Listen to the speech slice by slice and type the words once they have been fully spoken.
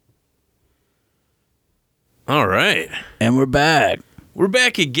All right. And we're back. We're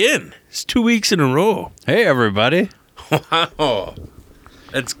back again. It's 2 weeks in a row. Hey, everybody. Wow.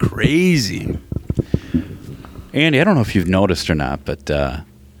 That's crazy. Andy, I don't know if you've noticed or not, but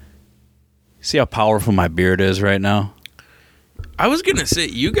see how powerful my beard is right now? I was going to say,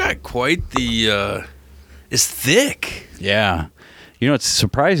 you got quite the... it's thick. Yeah. You know, it's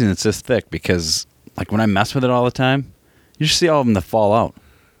surprising it's this thick because, like, when I mess with it all the time, you just see all of them that fall out.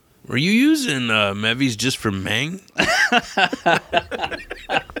 Were you using Mevies just for Meng?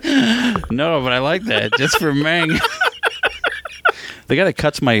 No, but I like that. Just for Meng. The guy that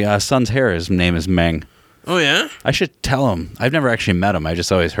cuts my son's hair, his name is Meng. Oh, yeah? I should tell him. I've never actually met him. I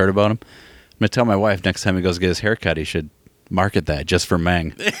just always heard about him. I'm going to tell my wife next time he goes to get his hair cut, he should market that just for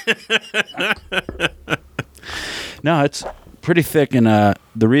Meng. No, it's pretty thick, and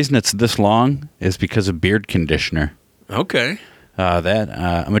the reason it's this long is because of beard conditioner. Okay.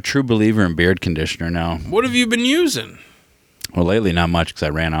 I'm a true believer in beard conditioner now. What have you been using? Well, lately not much because I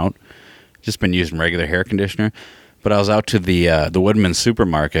ran out. Just been using regular hair conditioner. But I was out to the Woodman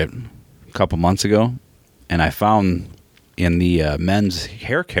supermarket a couple months ago, and I found in the men's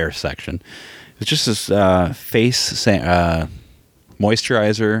hair care section, it's just this face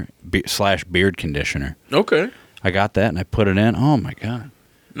moisturizer / beard conditioner. Okay. I got that, and I put it in. Oh, my God.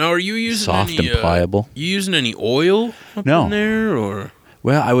 Now, are you using soft and pliable? You using any oil up No. in there, or?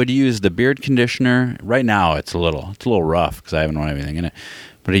 Well, I would use the beard conditioner. Right now, it's a little rough because I haven't run anything in it.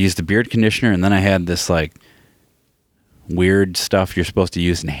 But I used the beard conditioner, and then I had this like weird stuff you're supposed to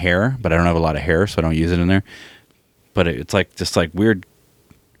use in hair, but I don't have a lot of hair, so I don't use it in there. But it's like just like weird,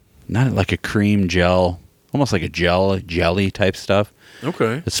 not like a cream gel, almost like a jelly type stuff.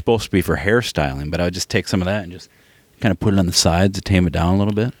 Okay. It's supposed to be for hairstyling, but I would just take some of that and just kind of put it on the sides to tame it down a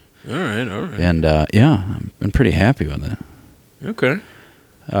little bit. All right. And yeah, I've been pretty happy with it. Okay.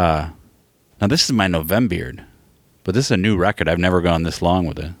 Now this is my November beard, but this is a new record. I've never gone this long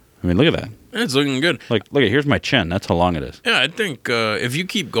with it. I mean, look at that. It's looking good. Like, look at here's my chin. That's how long it is. Yeah, I think if you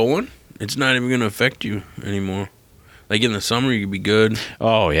keep going, it's not even going to affect you anymore. Like in the summer, you could be good.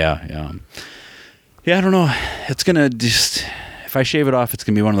 Oh yeah. Yeah, I don't know. It's gonna just if I shave it off, it's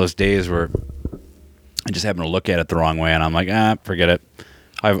gonna be one of those days where I just happen to look at it the wrong way, and I'm like, forget it.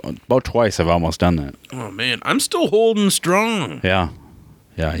 About twice I've almost done that. Oh man, I'm still holding strong. Yeah.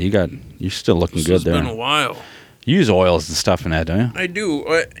 You're still looking good there. It's been a while. You use oils and stuff in that, don't you? I do.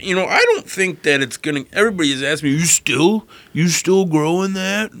 I don't think that it's gonna. Everybody has asked me, you still growing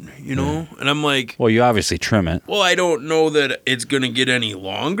that? And I'm like, well, you obviously trim it. well, I don't know that it's gonna get any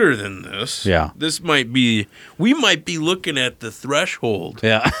longer than this. Yeah. We might be looking at the threshold.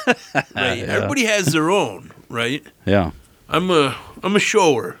 Yeah. Right. Yeah. Everybody has their own, right? Yeah. I'm a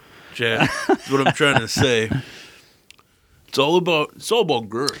shower, Chad. That's what I'm trying to say. It's all about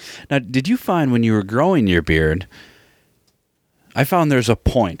girth. Now, did you find when you were growing your beard, I found there's a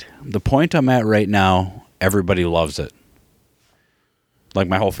point. The point I'm at right now, everybody loves it. Like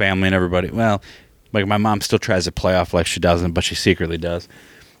my whole family and everybody. Well, like my mom still tries to play off like she doesn't, but she secretly does.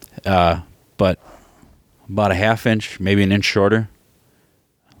 But about a half inch, maybe an inch shorter.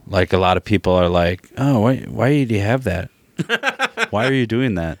 Like a lot of people are like, oh, why do you have that? Why are you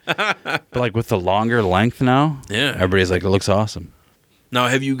doing that? But like with the longer length now, Yeah. everybody's like, it looks awesome. Now,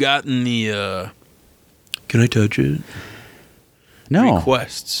 have you gotten the can I touch it? No.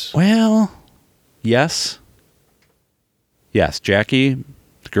 Requests. Well, yes. Yes, Jackie,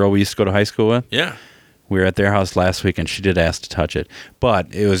 the girl we used to go to high school with, Yeah. we were at their house last week and she did ask to touch it.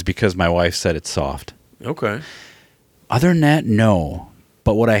 But it was because my wife said it's soft. Okay. Other than that, no.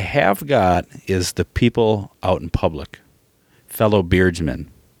 But what I have got is the people out in public, fellow beardsmen.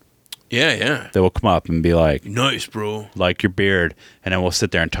 Yeah. They will come up and be like, Nice, bro. like your beard, and then we'll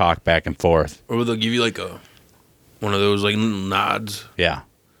sit there and talk back and forth. Or they'll give you like one of those like nods. Yeah.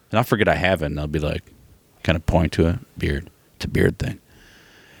 And I'll forget I have it, and they'll be like, kind of point to a beard. It's a beard thing.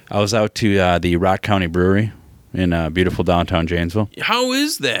 I was out to the Rock County Brewery in beautiful downtown Janesville. How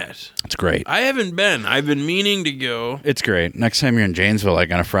is that? It's great. I haven't been. I've been meaning to go. It's great. Next time you're in Janesville,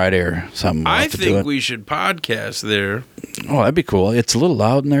 like on a Friday or something, we'll I have to do think it. we should podcast there. Oh, that'd be cool. It's a little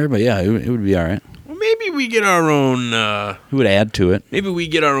loud in there, but yeah, it would be all right. Well, maybe we get our own. It would add to it. Maybe we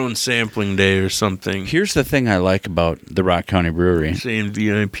get our own sampling day or something. Here's the thing I like about the Rock County Brewery. Saying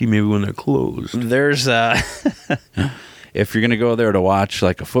VIP maybe when they're closed. There's if you're gonna go there to watch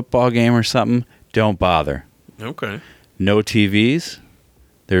like a football game or something, don't bother. Okay. No TVs.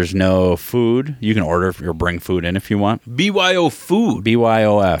 There's no food. You can order or bring food in if you want. BYO food.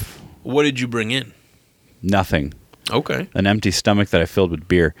 BYOF. What did you bring in? Nothing. Okay. An empty stomach that I filled with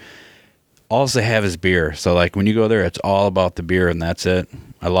beer. All they have is beer. So like when you go there, it's all about the beer and that's it.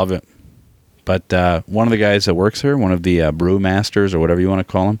 I love it. But one of the guys that works here, one of the brew masters or whatever you want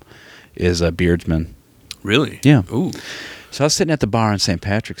to call him, is a beardsman. Really? Yeah. Ooh. So I was sitting at the bar on St.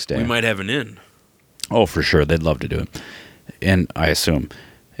 Patrick's Day. We might have an in. Oh, for sure. They'd love to do it. And I assume.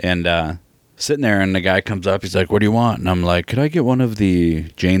 And sitting there, and the guy comes up. He's like, what do you want? And I'm like, could I get one of the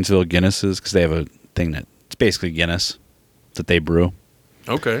Janesville Guinnesses? Because they have a thing it's basically Guinness that they brew.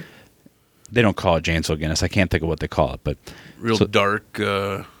 Okay. They don't call it Janesville Guinness. I can't think of what they call it. But Real dark.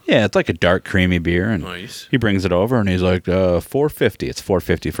 yeah, it's like a dark, creamy beer. And Nice. he brings it over, and he's like, $4.50. It's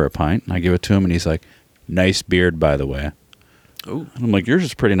 $4.50 for a pint. And I give it to him, and he's like, nice beard, by the way. Oh. And I'm like, yours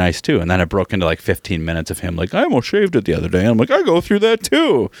is pretty nice, too. And then it broke into like 15 minutes of him like, I almost shaved it the other day. And I'm like, I go through that,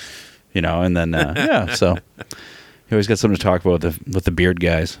 too. You know, and then, yeah, so he always got something to talk about with the beard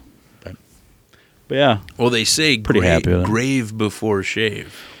guys. But yeah. Well, they say Pretty happy with it. grave before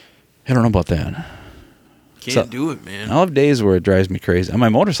shave. I don't know about that. Can't do it, man. I'll have days where it drives me crazy. On my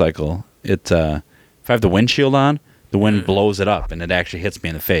motorcycle, if I have the windshield on, the wind blows it up, and it actually hits me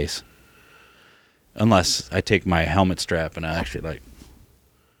in the face. Unless I take my helmet strap and I actually, like,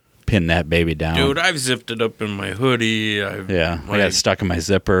 pin that baby down. Dude, I've zipped it up in my hoodie. I got it stuck in my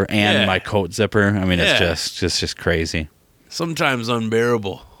zipper and my coat zipper. I mean, it's just crazy. Sometimes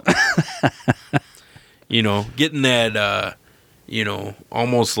unbearable. You know, getting that,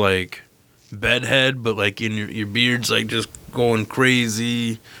 almost like bedhead, but like in your beard's like just going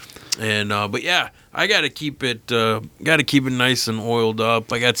crazy. And but yeah, I gotta keep it nice and oiled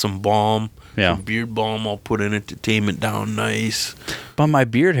up. I got some balm. Yeah. Some beard balm I'll put in it to tame it down nice. But my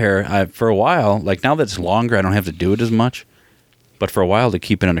beard hair, for a while, like now that it's longer, I don't have to do it as much. But for a while, to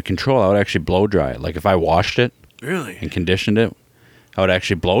keep it under control, I would actually blow dry it. Like if I washed it Really? and conditioned it, I would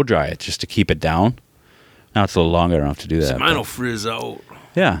actually blow dry it just to keep it down. Now it's a little longer. I don't have to do that. So mine will frizz out.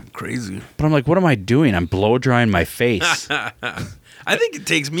 Yeah. Crazy. But I'm like, what am I doing? I'm blow drying my face. I think it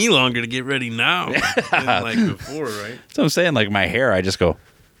takes me longer to get ready now than like before, right? So I'm saying, like my hair, I just go,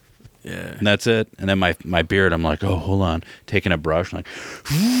 Yeah. and that's it. And then my beard, I'm like, oh, hold on. Taking a brush, like,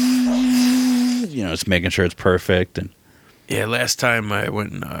 just making sure it's perfect. And Yeah, last time I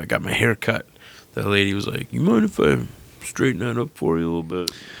went and got my hair cut, the lady was like, you mind if I straighten that up for you a little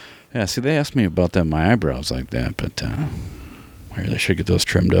bit? yeah, see, they asked me about that, my eyebrows like that, but I really should get those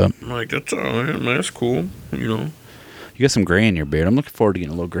trimmed up. I'm like, that's all right. That's cool, You got some gray in your beard. I'm looking forward to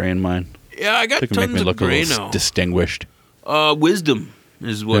getting a little gray in mine. Yeah, I got They can make tons me of look a gray little now. distinguished. Wisdom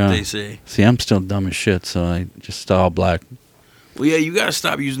is what they say. See, I'm still dumb as shit, so I just all black. Well, yeah, you got to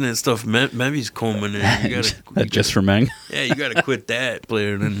stop using that stuff Mevy's combing in. You gotta, Just for men? Yeah, you got to quit that,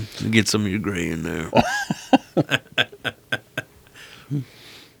 player, and then get some of your gray in there.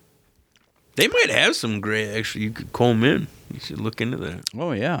 They might have some gray, actually. You could comb in. You should look into that.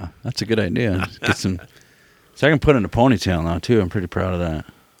 Oh, yeah. That's a good idea. Get some. So I can put in a ponytail now, too. I'm pretty proud of that.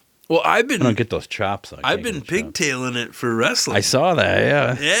 Well, I don't get those chops. I've been pigtailing it for wrestling. I saw that,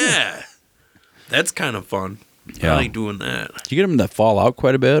 yeah. Yeah. That's kind of fun. Yeah. I like doing that. Do you get them that fall out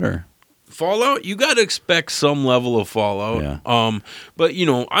quite a bit, or? Fallout, you got to expect some level of fallout. Yeah. But,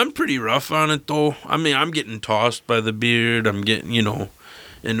 I'm pretty rough on it, though. I mean, I'm getting tossed by the beard. I'm getting,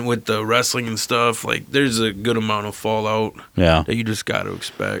 and with the wrestling and stuff, like, there's a good amount of fallout Yeah. that you just got to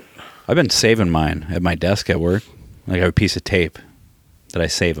expect. I've been saving mine at my desk at work. Like, I have a piece of tape that I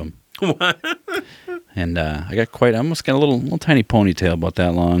save them. What? And I almost got a little tiny ponytail about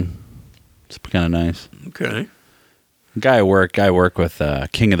that long. It's kind of nice. Okay. Guy I work with,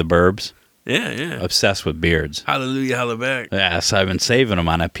 King of the Burbs. Yeah. Obsessed with beards. Hallelujah, holla back. Yeah, so I've been saving them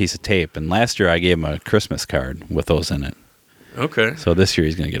on a piece of tape. And last year I gave him a Christmas card with those in it. Okay. So this year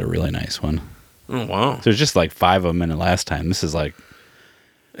he's going to get a really nice one. Oh, wow. There's just like 5 of them in it last time. This is like...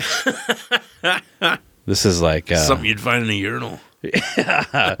 something you'd find in a urinal.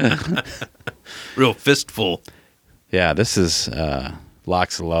 Real fistful. Yeah, this is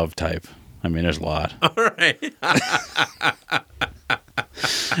locks of love type. I mean, there's a lot. All right.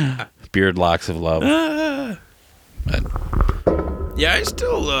 Beard locks of love. But Yeah, I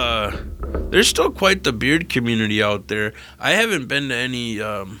still there's still quite the beard community out there. I haven't been to any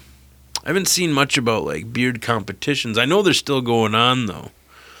I haven't seen much about like beard competitions. I know they're still going on though.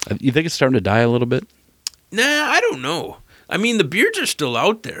 you think it's starting to die a little bit? Nah, I don't know. I mean, the beards are still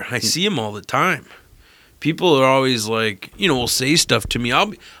out there. I see them all the time. People are always like, will say stuff to me.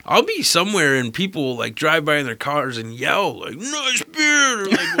 I'll be somewhere and people will like drive by in their cars and yell like, "Nice beard," or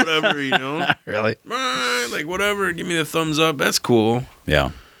like whatever, Really? Like whatever, give me the thumbs up. That's cool.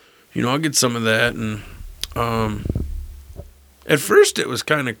 Yeah. I'll get some of that. And at first it was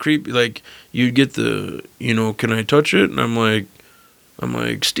kind of creepy. Like you'd get the, can I touch it? And I'm like, I'm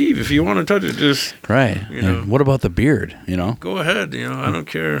like, Steve, if you want to touch it, just Right. You know. And what about the beard? You know. go ahead. I don't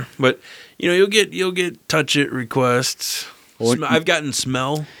care. But you'll get touch it requests. Well, I've gotten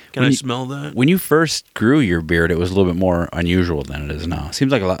smell. Can when I you- smell that? When you first grew your beard, it was a little bit more unusual than it is now.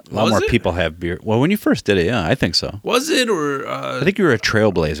 Seems like a lot Was more it? people have beard. Well, when you first did it, yeah, I think so. Was it or I think you were a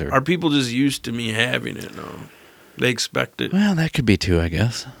trailblazer. are people just used to me having it? No, they expect it. Well, that could be too, I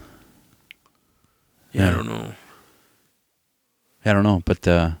guess. Yeah, I yeah. don't know. I don't know, but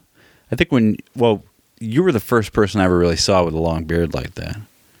I think you were the first person I ever really saw with a long beard like that.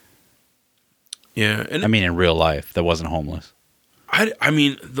 Yeah, and I mean, in real life, that wasn't homeless. I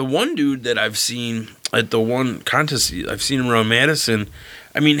mean, the one dude that I've seen at the one contest, I've seen him around Madison.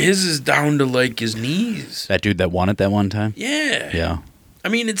 I mean, his is down to like his knees. That dude that won it that one time? Yeah. Yeah. I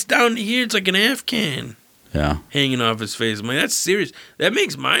mean, it's down to here. It's like an Afghan Yeah. hanging off his face. I'm like, that's serious. That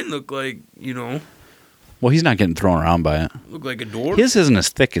makes mine look like, Well, he's not getting thrown around by it. look like a dwarf. His isn't as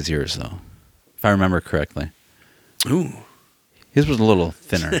thick as yours, though, if I remember correctly. Ooh. His was a little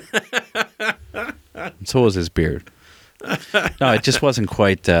thinner. And so was his beard. No, it just wasn't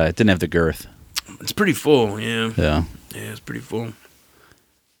quite, it didn't have the girth. It's pretty full, yeah. Yeah. Yeah, it's pretty full.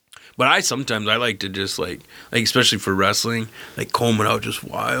 But I like to just like especially for wrestling, like comb it out just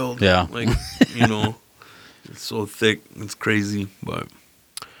wild. Yeah. Like, it's so thick, it's crazy. But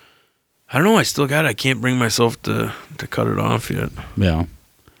I don't know, I can't bring myself to cut it off yet. Yeah.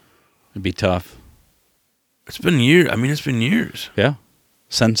 It'd be tough. It's been years. I mean, it's been years. Yeah.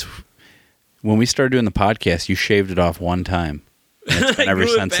 Since when we started doing the podcast, you shaved it off one time. And it's been ever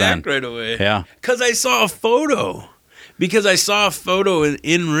grew since it back then. right away. Yeah. Because I saw a photo.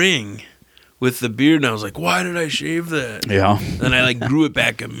 In ring with the beard, and I was like, why did I shave that? Yeah. And I grew it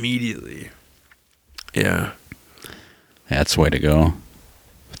back immediately. Yeah. That's the way to go.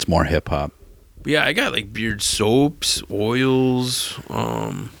 It's more hip hop. But yeah, I got beard soaps, oils.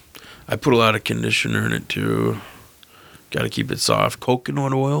 I put a lot of conditioner in it too. Got to keep it soft.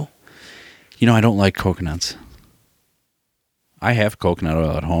 Coconut oil. I don't like coconuts. I have coconut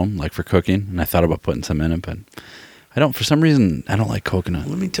oil at home, for cooking, and I thought about putting some in it, but for some reason, I don't like coconut.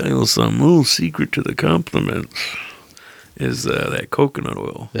 Let me tell you something. A little secret to the compliments is that coconut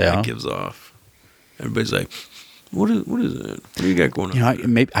oil Yeah. that gives off. Everybody's like, what is that? What do you got going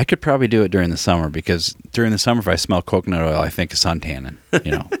on? I could probably do it during the summer, because during the summer, if I smell coconut oil, I think of suntanning,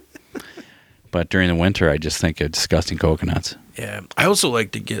 But during the winter, I just think of disgusting coconuts. Yeah, I also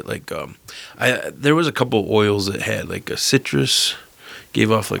like to get there was a couple oils that had a citrus,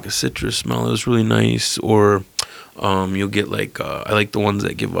 gave off a citrus smell. It was really nice. Or you'll get I like the ones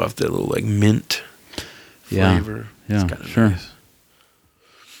that give off that little mint flavor. Yeah, it's kinda sure. nice.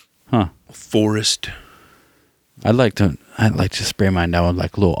 Huh. Forest. I'd like to spray mine down with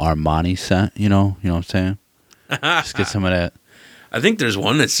a little Armani scent. You know what I'm saying? Just get some of that. I think there's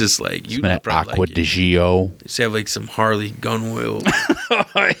one that's just Some you of that probably Aqua like di it. Gio. Just have some Harley gun oil.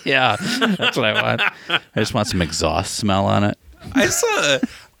 Yeah, that's what I want. I just want some exhaust smell on it. I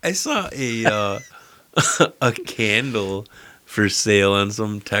saw a a candle for sale on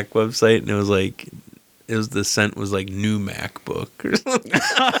some tech website, and the scent was new MacBook or something.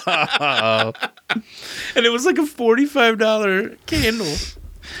 And it was a $45 candle.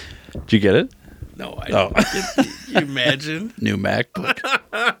 Did you get it? No, I didn't. Can you imagine? New MacBook.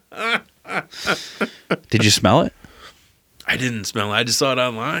 Did you smell it? I didn't smell it. I just saw it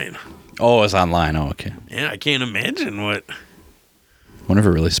online. Oh, it was online. Oh, okay. Yeah, I can't imagine what Wonder if it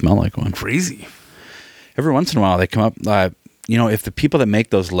really smelled like one. crazy. Every once in a while, they come up. If the people that make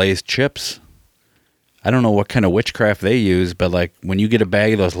those Lay's chips, I don't know what kind of witchcraft they use, but when you get a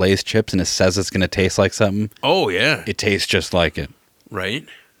bag of those Lay's chips and it says it's going to taste like something, Oh yeah, it tastes just like it. right.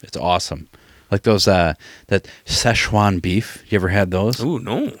 It's awesome. Like those that Szechuan beef. You ever had those? Oh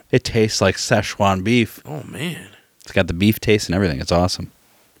no. It tastes like Szechuan beef. Oh man. It's got the beef taste and everything. It's awesome.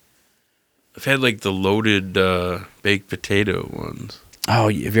 I've had the loaded baked potato ones. Oh,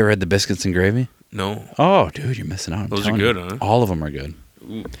 have you ever had the biscuits and gravy? No. Oh, dude, you're missing out. I'm Those are telling good, you. huh? All of them are good.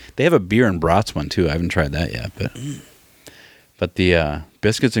 Ooh. They have a beer and brats one too. I haven't tried that yet, but the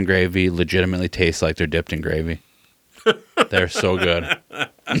biscuits and gravy legitimately taste like they're dipped in gravy. They're so good.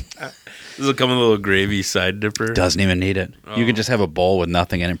 Does it come with a little gravy side dipper? Doesn't even need it. You Oh. can just have a bowl with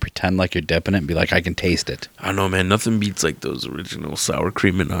nothing in it, pretend like you're dipping it, and be like, I can taste it. I don't know, man. Nothing beats those original sour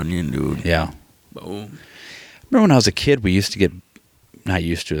cream and onion, dude. Yeah. Boom. Remember when I was a kid, we used to get, not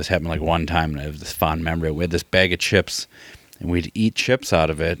used to, this happened one time, and I have this fond memory. We had this bag of chips, and we'd eat chips out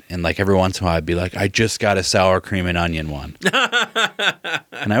of it. And like every once in a while, I'd be like, I just got a sour cream and onion one.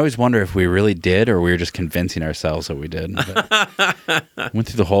 And I always wonder if we really did or we were just convincing ourselves that we did. But went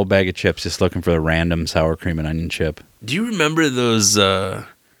through the whole bag of chips just looking for the random sour cream and onion chip. Do you remember those? Well,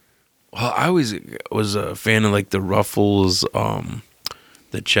 I always was a fan of like the Ruffles,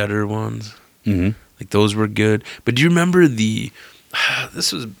 the cheddar ones. Mm-hmm. Like those were good. But do you remember we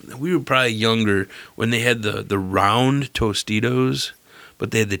were probably younger when they had the round Tostitos,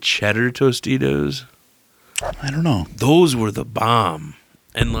 but they had the cheddar Tostitos. I don't know. Those were the bomb.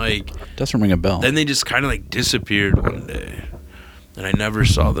 And like, Doesn't ring a bell. then they just kind of like disappeared one day. And I never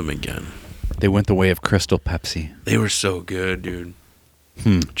saw them again. They went the way of Crystal Pepsi. They were so good, dude.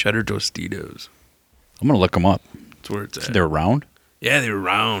 Cheddar Tostitos. I'm going to look them up. That's where it's at. They're round? Yeah, they were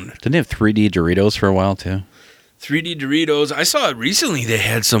round. Didn't they have 3D Doritos for a while, too? 3D Doritos. I saw it recently. They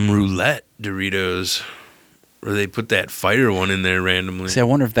had some roulette Doritos where they put that fire one in there randomly. See, I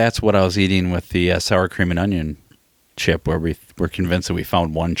wonder if that's what I was eating with the sour cream and onion chip, where we were convinced that we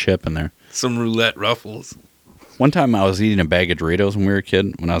found one chip in there. Some roulette Ruffles. One time I was eating a bag of Doritos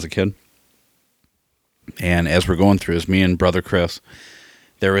when I was a kid. And as we're going through, it was me and brother Chris,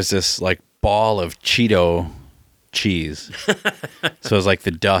 there was this like ball of Cheeto cheese. So it was like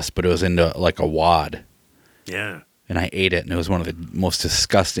the dust, but it was into like a wad. Yeah. And I ate it, and it was one of the most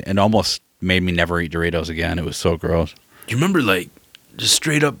disgusting, and almost made me never eat Doritos again. It was so gross. Do you remember like just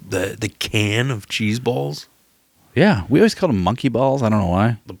straight up the can of cheese balls? Yeah, we always called them monkey balls. I don't know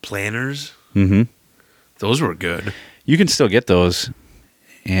why. The planters? Mm-hmm. Those were good. You can still get those,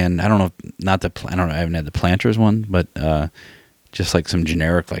 and I don't know, I haven't had the planters one, but just like some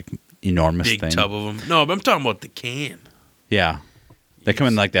generic, like enormous Big thing. tub of them. No, but I'm talking about the can. Yeah, they come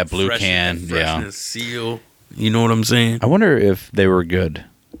in like that blue can. Freshness seal. You know what I'm saying? I wonder if they were good.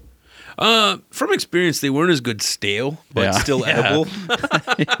 From experience, they weren't as good stale, but still edible.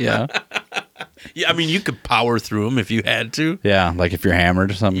 Yeah. Yeah, I mean, you could power through them if you had to. Yeah, like if you're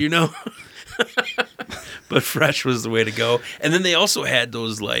hammered or something. You know? But fresh was the way to go. And then they also had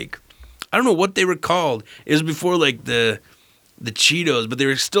those, like, I don't know what they were called. It was before, like, the Cheetos, but they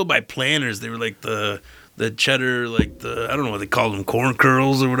were still by Planters. They were, like, the cheddar, like, I don't know what they called them, corn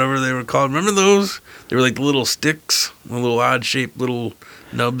curls or whatever they were called. Remember those? They were, like, the little sticks, the little odd-shaped little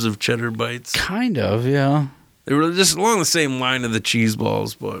nubs of cheddar bites. Kind of, yeah. They were just along the same line of the cheese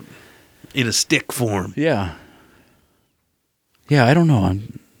balls, but in a stick form. Yeah. Yeah, I don't know.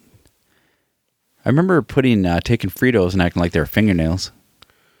 I remember taking Fritos and acting like they were fingernails.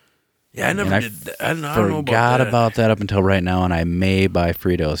 Yeah, I never did that. I don't know about that. Forgot about that up until right now, and I may buy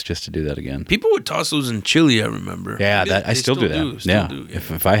Fritos just to do that again. People would toss those in chili, I remember. Yeah, I still do that. Yeah.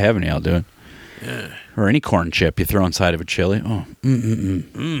 If I have any, I'll do it. Yeah. Or any corn chip you throw inside of a chili. Oh,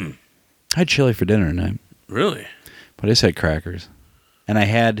 I had chili for dinner tonight. Really? But I just had crackers. And I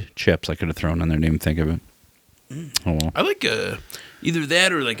had chips I could have thrown in there, didn't even think of it. Oh, well. I like either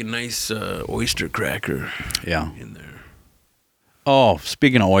that or like a nice oyster cracker Yeah. in there. Oh,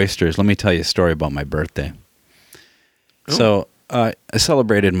 speaking of oysters, let me tell you a story about my birthday. Oh. So I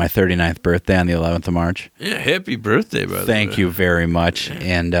celebrated my 39th birthday on the 11th of March. Yeah, happy birthday, by the way. Thank you very much.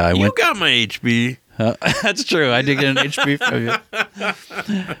 And You got my HB. That's true. I did get an HB from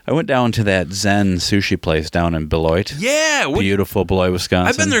you. I went down to that Zen sushi place down in Beloit. Yeah. Beautiful Beloit, Wisconsin.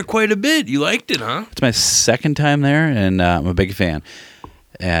 I've been there quite a bit. You liked it, huh? It's my second time there, and I'm a big fan.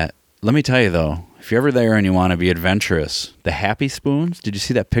 Let me tell you, though, if you're ever there and you want to be adventurous, the Happy Spoons, did you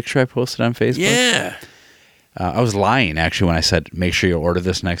see that picture I posted on Facebook? Yeah. I was lying, actually, when I said, make sure you order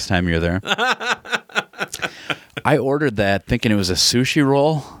this next time you're there. I ordered that thinking it was a sushi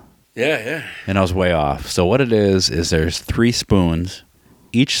roll. Yeah. And I was way off. So what it is there's 3 spoons.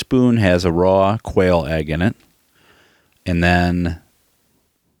 Each spoon has a raw quail egg in it. And then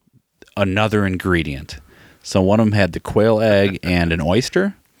another ingredient. So one of them had the quail egg and an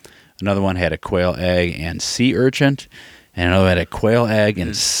oyster. Another one had a quail egg and sea urchin. And another had a quail egg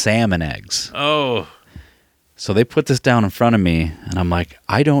and salmon eggs. Oh. So they put this down in front of me. And I'm like,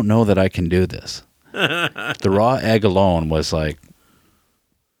 I don't know that I can do this. The raw egg alone was like,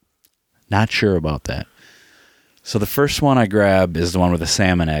 not sure about that. So the first one I grab is the one with the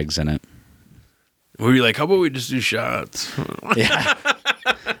salmon eggs in it. Were you like, how about we just do shots? Yeah.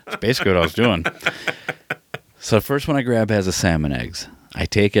 That's basically what I was doing. So the first one I grab has the salmon eggs. I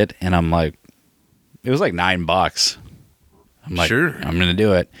take it, and I'm like, it was like $9. I'm like, sure. I'm going to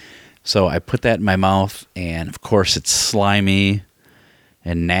do it. So I put that in my mouth, and of course it's slimy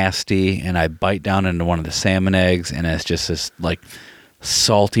and nasty, and I bite down into one of the salmon eggs, and it's just this like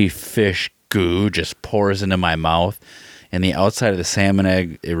salty fish goo just pours into my mouth. And the outside of the salmon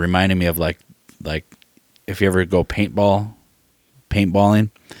egg, it reminded me of like if you ever go paintball paintballing,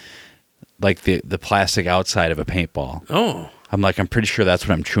 like the plastic outside of a paintball. Oh. I'm pretty sure that's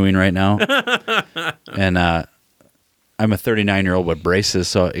what I'm chewing right now. And I'm a 39-year-old with braces,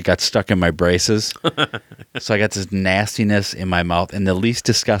 so it got stuck in my braces. So I got this nastiness in my mouth, and the least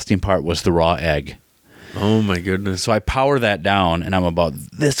disgusting part was the raw egg. Oh, my goodness. So I power that down, and I'm about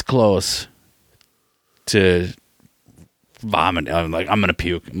this close to vomit. I'm like, I'm going to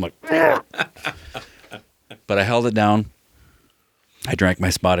puke. I'm like, but I held it down. I drank my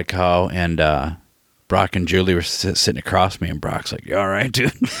spotted cow, and Brock and Julie were sitting across me, and Brock's like, "You all right,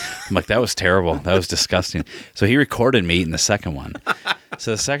 dude?" I'm like, "That was terrible. That was disgusting." So he recorded me eating the second one.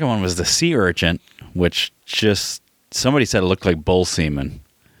 So the second one was the sea urchin, which just somebody said it looked like bull semen.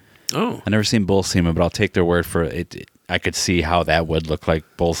 Oh. I never seen bull semen, but I'll take their word for it. I could see how that would look like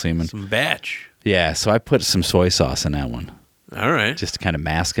bull semen. Some batch. Yeah, so I put some soy sauce in that one. All right. Just to kind of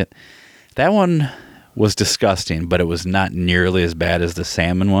mask it. That one was disgusting, but it was not nearly as bad as the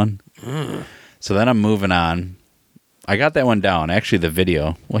salmon one. So then I'm moving on. I got that one down. Actually, the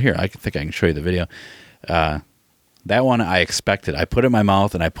video. Well, here, I think I can show you the video. That one I expected. I put it in my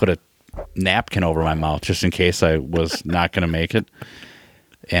mouth, and I put a napkin over my mouth just in case I was not going to make it.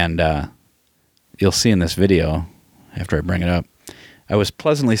 And you'll see in this video, after I bring it up, I was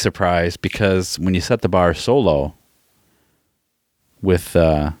pleasantly surprised because when you set the bar so low with...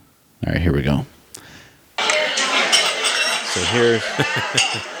 all right, here we go. So here's...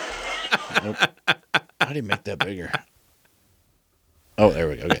 Nope. How do you make that bigger? Oh, there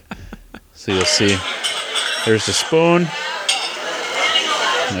we go. Okay. So you'll see. There's the spoon.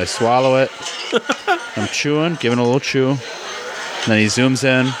 And I swallow it. I'm chewing, giving it a little chew. And then he zooms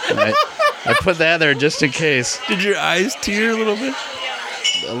in. And I put that there just in case. Did your eyes tear a little bit?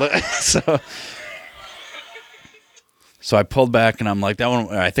 So I pulled back, and I'm like, that one.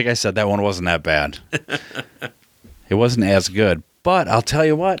 I think I said that one wasn't that bad. It wasn't as good. But I'll tell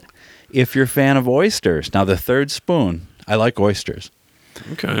you what. If you're a fan of oysters, now the third spoon, I like oysters.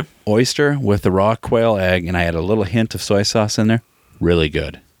 Okay. Oyster with the raw quail egg, and I had a little hint of soy sauce in there. Really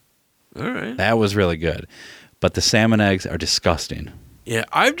good. All right. That was really good. But the salmon eggs are disgusting. Yeah,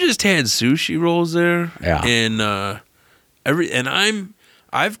 I've just had sushi rolls there. Yeah. And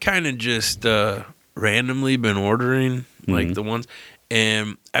I've kind of just randomly been ordering like the ones,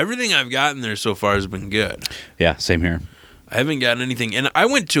 and everything I've gotten there so far has been good. Yeah, same here. I haven't gotten anything, and I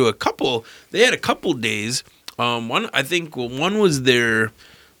went to a couple. They had a couple days. One was their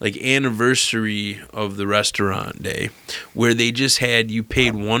like anniversary of the restaurant day, where they just had you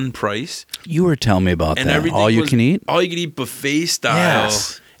paid one price. You were telling me about and that. Everything All you can eat. All you can eat buffet style.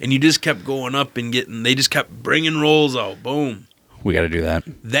 Yes. And you just kept going up and getting. They just kept bringing rolls out. Boom. We got to do that.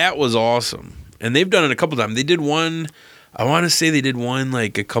 That was awesome, and they've done it a couple times. They did one. I want to say they did one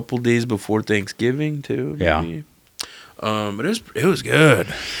like a couple days before Thanksgiving too. Maybe. Yeah. But it was good.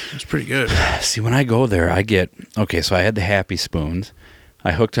 It was pretty good. See, when I go there, I get... Okay, so I had the Happy Spoons.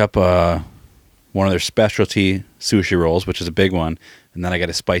 I hooked up one of their specialty sushi rolls, which is a big one, and then I got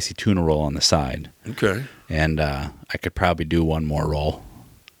a spicy tuna roll on the side. Okay. And I could probably do one more roll.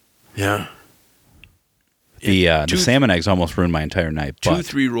 Yeah. The salmon eggs almost ruined my entire night.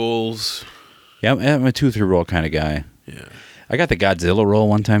 2-3 rolls. Yeah, I'm a 2-3 roll kind of guy. Yeah. I got the Godzilla roll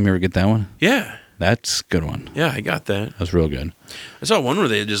one time. You ever get that one? Yeah. That's a good one. Yeah, I got that. That was real good. I saw one where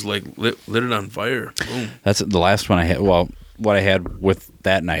they just like lit it on fire. Boom. That's the last one I had. Well, what I had with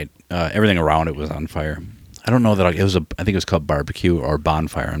that night, everything around it was on fire. I don't know that I think it was called barbecue or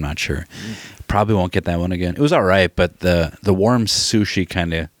bonfire. I'm not sure. Probably won't get that one again. It was all right, but the warm sushi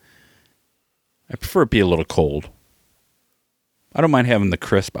kind of, I prefer it be a little cold. I don't mind having the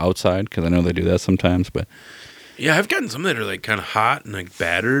crisp outside because I know they do that sometimes, but. Yeah, I've gotten some that are like kind of hot and like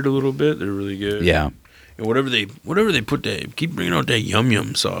battered a little bit. They're really good. Yeah. And whatever they put, they keep bringing out that yum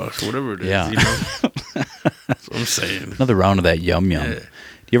yum sauce, whatever it is. Yeah. You know? That's what I'm saying. Another round of that yum yum. Yeah. Do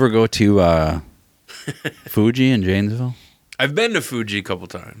you ever go to Fuji in Janesville? I've been to Fuji a couple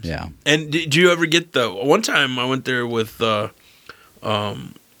times. Yeah. And did you ever get one time I went there with some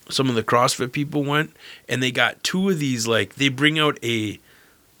of the CrossFit people went, and they got two of these, like they bring out a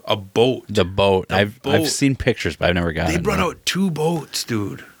boat. The boat. I've seen pictures, but I've never gotten it. They brought out 2 boats,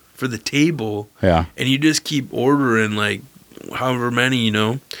 dude, for the table. Yeah. And you just keep ordering like however many, you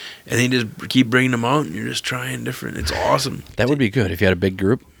know, and they just keep bringing them out, and you're just trying different. It's awesome. That would be good if you had a big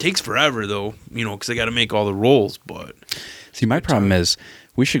group. Takes forever though, you know, because they got to make all the rolls. But see, my problem is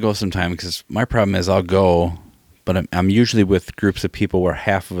we should go sometime because my problem is I'll go, but I'm usually with groups of people where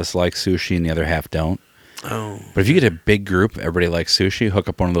half of us like sushi and the other half don't. Oh. But if you get a big group, everybody likes sushi, hook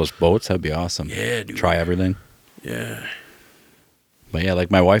up one of those boats, that'd be awesome. Yeah, dude. Try everything. Yeah. But yeah, like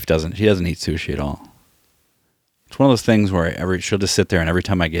my wife doesn't. She doesn't eat sushi at all. It's one of those things where she'll just sit there, and every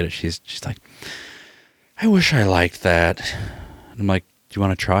time I get it, she's like, I wish I liked that. And I'm like, do you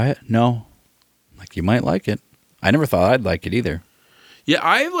want to try it? No. I'm like, you might like it. I never thought I'd like it either. Yeah,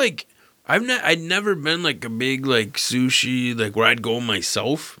 I'd never been like a big like sushi, like where I'd go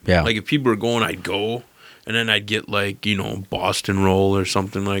myself. Yeah. Like if people were going, I'd go, and then I'd get like, Boston roll or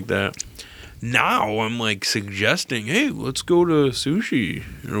something like that. Now I'm like suggesting, hey, let's go to sushi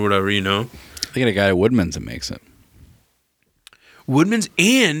or whatever, They got a guy at Woodman's that makes it. Woodman's,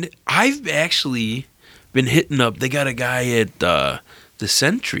 and I've actually been hitting up. They got a guy at the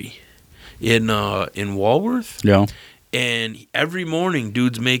Sentry in Walworth. Yeah. And every morning,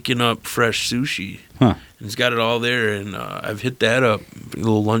 dude's making up fresh sushi. Huh. And he's got it all there, and I've hit that up. A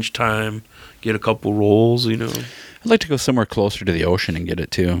little lunchtime, get a couple rolls, I'd like to go somewhere closer to the ocean and get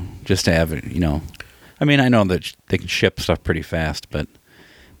it, too, just to have it, I mean, I know that they can ship stuff pretty fast, but,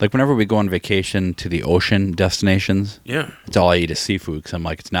 like, whenever we go on vacation to the ocean destinations, Yeah. it's all I eat is seafood, because I'm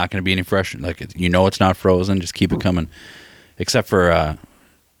like, it's not going to be any fresh. Like, it's not frozen. Just keep it coming. Except for,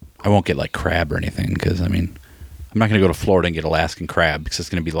 I won't get, like, crab or anything, because, I mean, I'm not going to go to Florida and get Alaskan crab because it's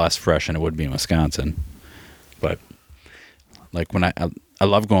going to be less fresh than it would be in Wisconsin. But like when I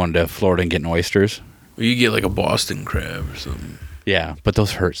love going to Florida and getting oysters. Or you get like a Boston crab or something. Yeah, but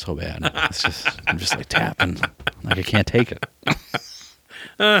those hurt so bad. I'm just like tapping, like I can't take it.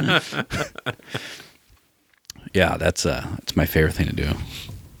 Yeah, that's my favorite thing to do.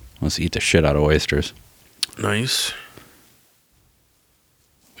 Let's eat the shit out of oysters. Nice.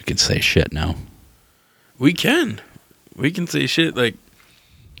 We can say shit now. We can say shit like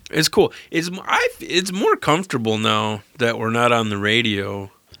it's cool. It's more comfortable now that we're not on the radio.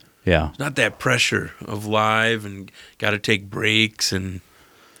 Yeah, It's not that pressure of live and got to take breaks and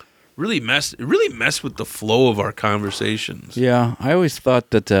really mess with the flow of our conversations. yeah. I always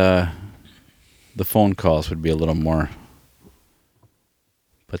thought that the phone calls would be a little more,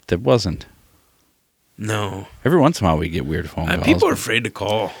 but there wasn't. No, Every once in a while we get weird phone calls. people are afraid to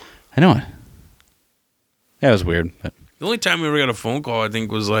call. I know it. Yeah, it was weird, but The only time we ever got a phone call, I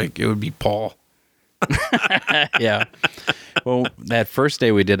think, was like it would be Paul. yeah. Well, that first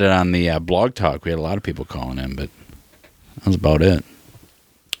day we did it on the Blog Talk, we had a lot of people calling in, but that was about it.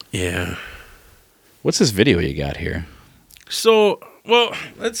 Yeah. What's this video you got here? So, well,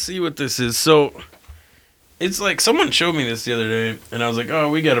 let's see what this is. So, it's like someone showed me this the other day, and I was like, oh,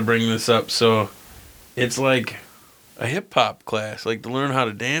 we got to bring this up. So, it's like a hip hop class, like to learn how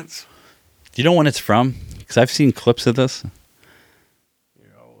to dance. Do you know when it's from? Because I've seen clips of this,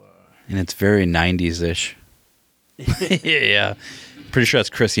 and it's very 90s-ish. Yeah. Pretty sure that's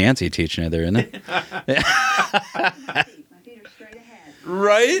Chris Yancey teaching it there, isn't it? My feet are straight ahead.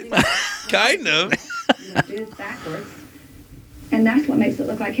 Right? Kind of. Do this backwards. And that's what makes it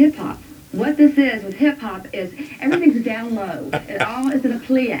look like hip hop. What this is with hip hop is everything's down low. It all is in a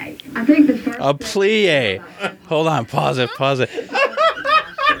plie. I think the first A plie. Hold on, pause it.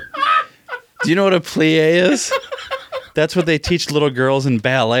 Do you know what a plie is? That's what they teach little girls in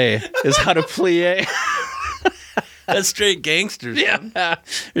ballet, is how to plie. That's straight gangsters. Yeah.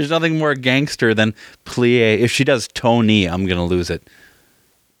 There's nothing more gangster than plie. If she does Tony, I'm going to lose it.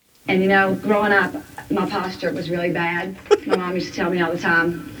 And growing up, my posture was really bad. My mom used to tell me all the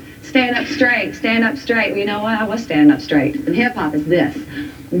time, stand up straight, stand up straight. Well, you know what? I was standing up straight. And hip hop is this.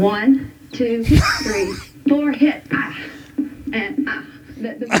 1, 2, 3, 4, hit, ah, and ah.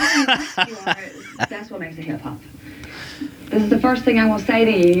 The more you are, that's what makes it hip hop. This is the first thing I want to say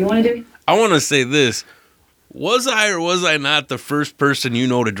to you. You want to do? I want to say this. Was I or was I not the first person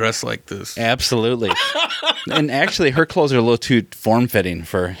to dress like this? Absolutely. And actually, her clothes are a little too form-fitting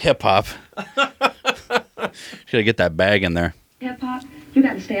for hip-hop. She got to get that bag in there. Hip hop, you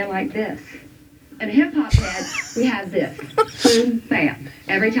got to stand like this. In a hip hop head, we have this. Boom, bam.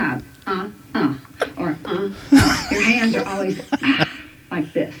 Every time. Or Your hands are always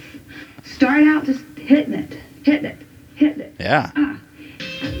like this. Start out just hitting it. Yeah.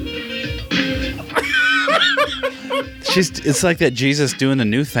 It's like that Jesus doing the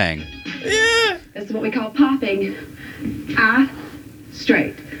new thing. Yeah. This is what we call popping.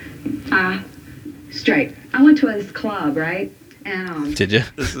 Straight. Straight. I went to this club, right? And Did you?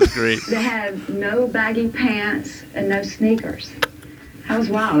 This is great. they had no baggy pants and no sneakers. That was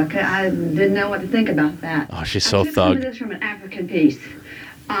wild. I didn't know what to think about that. Oh, she's so I took some of thug. this from an African piece.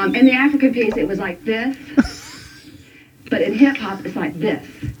 In the African piece, it was like this. But in hip hop, it's like this.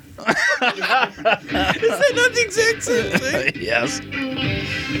 Is that not the exact same thing? Yes.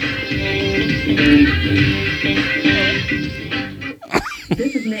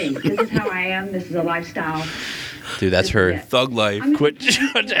 This is me. This is how I am. This is a lifestyle. Dude, that's This her. is it. Thug life. I'm Quit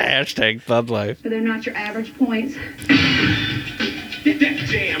hashtag Thug Life. But they're not your average points. Get that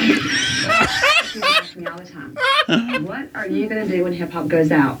jam. People ask me all the time, what are you going to do when hip hop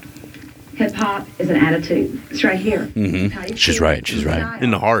goes out? Hip hop is an attitude. It's right here. It's how you She's feel. right, she's It's right. style. In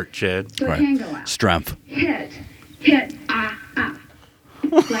the heart, Chad. So it Right. can go out. Strength. Hit,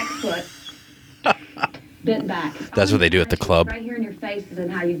 flex foot, bent back. That's what they do at the club. Right here in your faces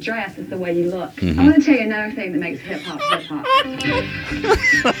and how you dress is the way you look. I'm going to tell you another thing that makes hip hop hip hop.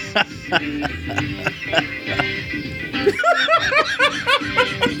 I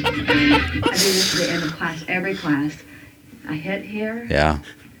do this at the end of class, every class. I hit here, Yeah.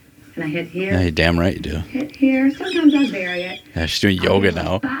 and I hit here, Yeah, you're damn right you do. hit here. Sometimes I vary it. Yeah, she's doing yoga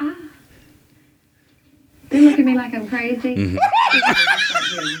now. Bye. They look at me like I'm crazy. Mm-hmm.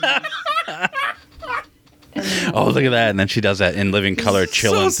 And then Oh, look at that. And then she does that in living color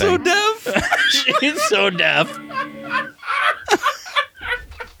chilling so thing. deaf. She's so deaf.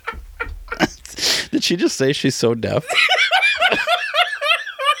 Did she just say she's so deaf?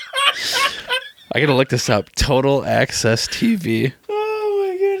 I gotta look this up. Total Access TV. Oh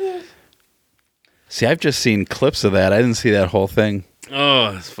my goodness. See, I've just seen clips of that. I didn't see that whole thing.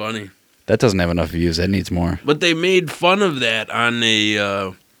 Oh, it's funny. That doesn't have enough views. That needs more. But they made fun of that on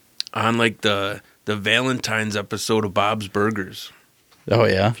the Valentine's episode of Bob's Burgers. Oh,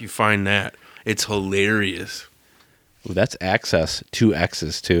 yeah? If you find that, it's hilarious. Ooh, that's Access. 2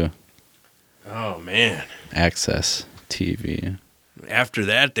 X's, too. Oh man. Access TV. After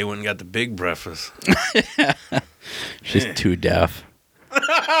that, they went and got the big breakfast. She's too deaf.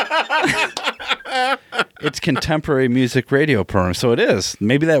 It's contemporary music radio program, so it is.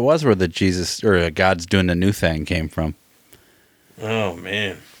 Maybe that was where the Jesus or God's doing the new thing came from. Oh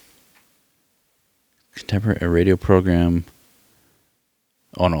man. Contemporary radio program.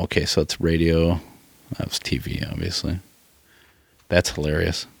 Oh no, okay, so it's radio. That was TV, obviously. That's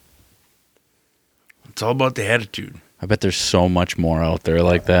hilarious. It's all about the attitude. I bet there's so much more out there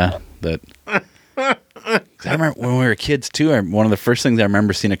like that. I remember when we were kids too. One of the first things I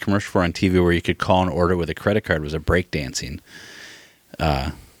remember seeing a commercial for on TV where you could call and order with a credit card was a breakdancing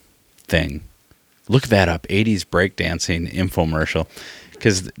thing. Look that up, 80s breakdancing infomercial,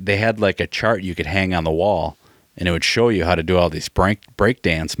 because they had like a chart you could hang on the wall, and it would show you how to do all these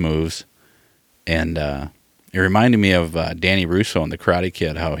breakdance moves. And it reminded me of Danny Russo and the Karate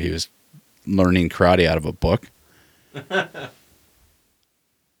Kid, how he was learning karate out of a book.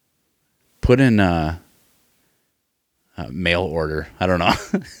 Put in mail order. I don't know.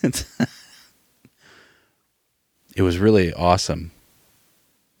 It was really awesome.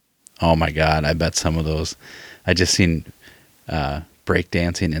 Oh my God. I bet some of those. I just seen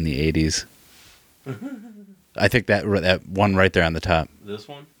breakdancing in the 80s. I think that one right there on the top. This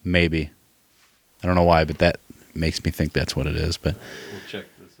one? Maybe. I don't know why, but that makes me think that's what it is. But We'll check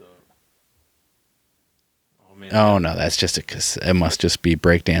this out. Oh man. oh no, that's just it must just be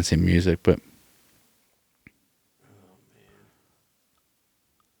breakdancing music. But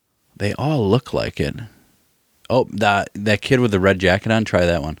they all look like it. Oh, that kid with the red jacket on. Try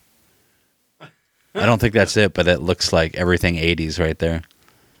that one. I don't think that's it, but it looks like everything 80s right there.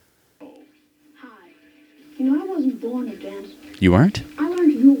 Hi. You know, I wasn't born a dancer. You weren't? I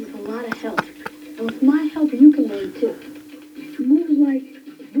learned to move with a lot of help. And with my help, you can learn too. Moves like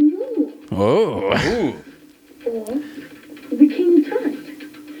the moonwalk Oh, Ooh. or the king turned.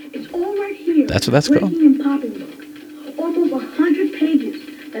 It's all right here. That's what that's called? Breaking and Popping book. All those 100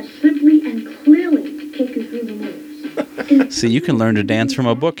 pages that simply and clearly take you through the moves. see, you can learn to dance from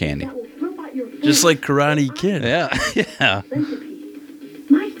a book, Andy. That will flip out your Just like Karate Kid. Yeah, yeah. recipe.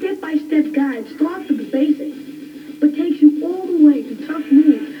 My step-by-step guide starts with the basics, but takes you all the way to tough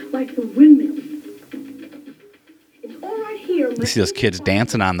moves like the windmill. It's all right here. You see those kids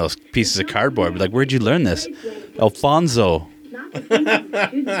dancing on those pieces of cardboard. Be like, where'd you learn this? Alfonso.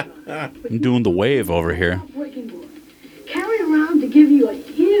 I'm doing the wave over here. Carried around to give you a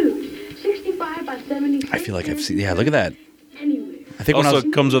huge 65 by 76. I feel like I've seen. Yeah, look at that. Anywhere. I think when I Also, was.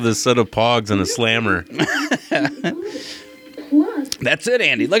 it comes with a set of pogs and a slammer. Plus, That's it,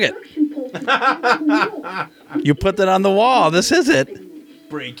 Andy. Look at. instruction posters on the wall. You put that on the wall. This is it.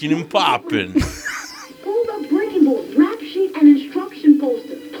 Breaking and popping. Pulled up breaking board, rap sheet, and instruction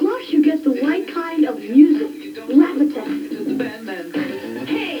poster. Plus, you get the right kind of music. Rap attack.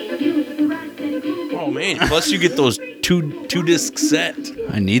 Hey, you the rat that you Oh man. Plus you get those two disc set.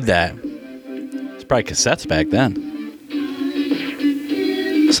 I need that. It's probably cassettes back then.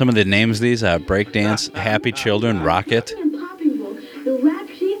 Some of the names of these: Breakdance, Happy Children, Rocket. and popping book, the rap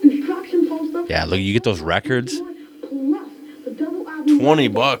sheet, instruction poster. Yeah, look, you get those records. Plus, the double album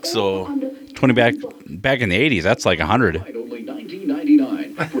 $20, so under 20 back in the 80s, that's like $100. Only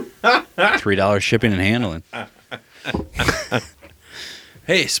 $19.99. $3 shipping and handling.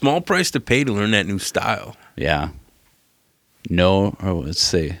 Hey, small price to pay to learn that new style. Yeah. No, let's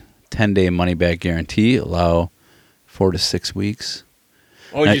see. 10-day money-back guarantee. Allow 4 to 6 weeks.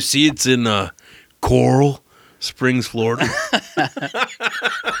 Oh, you see it's in Coral Springs, Florida.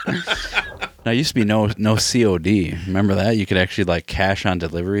 Now, it used to be no COD. Remember that? You could actually like cash on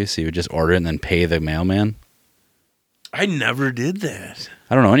delivery, so you would just order it and then pay the mailman. I never did that.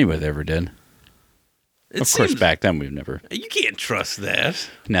 I don't know anybody that ever did. It Of course, seems- back then we've never. You can't trust that.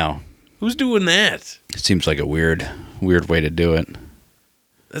 No, Who's doing that? it seems like a weird way to do it.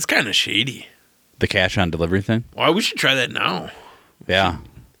 That's kind of shady. The cash on delivery thing. Why we should try that now. Yeah.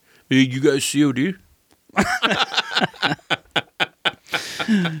 Hey, you guys COD?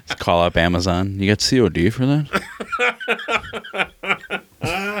 Just call up Amazon. You got COD for that?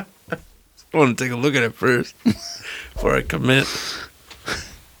 I want to take a look at it first before I commit.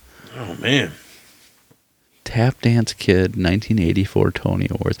 Oh, man. Tap Dance Kid 1984 Tony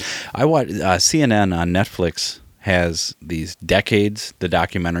Awards. I watch CNN on Netflix has these decades, the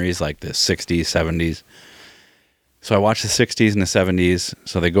documentaries like the 60s, 70s. So I watch the 60s and the 70s.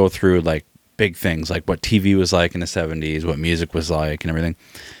 So they go through like big things like what TV was like in the 70s, what music was like and everything.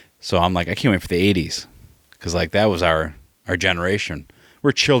 So I'm like, I can't wait for the 80s because like that was our generation.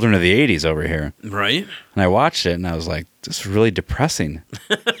 We're children of the 80s over here. Right? And I watched it and I was like, this is really depressing.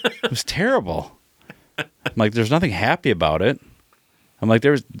 It was terrible. I'm like, there's nothing happy about it. I'm like,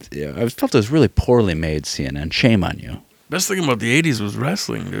 I felt it was really poorly made, CNN. Shame on you. Best thing about the 80s was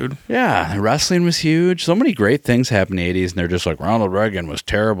wrestling, dude. Yeah, wrestling was huge. So many great things happened in the 80s, and they're just like, Ronald Reagan was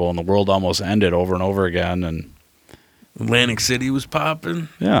terrible, and the world almost ended over and over again. And Atlantic City was popping.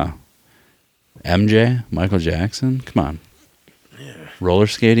 yeah. MJ, Michael Jackson, come on. Yeah. Roller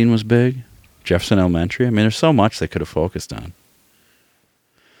skating was big. Jefferson Elementary. I mean, there's so much they could have focused on.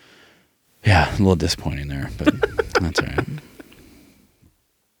 Yeah, a little disappointing there, but that's all right.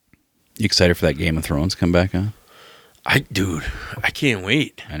 You excited for that Game of Thrones come back on? Dude, I can't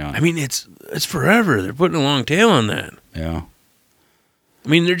wait. I know. I mean, it's forever. They're putting a long tail on that. Yeah. I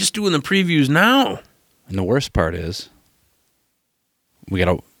mean, they're just doing the previews now. And the worst part is,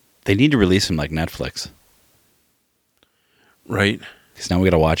 they need to release them like Netflix. Right? Because now we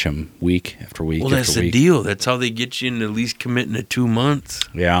got to watch them week after week Well, after that's the week. deal. That's how they get you in at least committing to 2 months.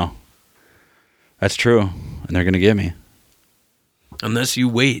 Yeah. That's true. And they're going to get me. Unless you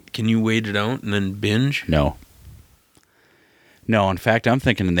wait. Can you wait it out and then binge? No. No, in fact, I'm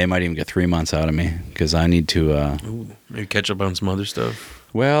thinking they might even get 3 months out of me because I need to. Ooh, maybe catch up on some other stuff.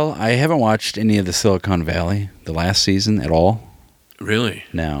 Well, I haven't watched any of the Silicon Valley, the last season at all. Really?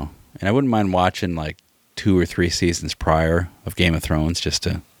 No. And I wouldn't mind watching like 2 or 3 seasons prior of Game of Thrones just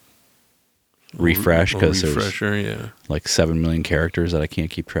to refresh because there's refresher, yeah. like 7 million characters that I can't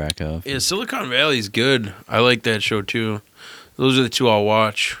keep track of. Yeah, Silicon Valley's good. I like that show too. Those are the two I'll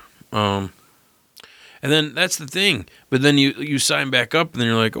watch. And then that's the thing. But then you sign back up and then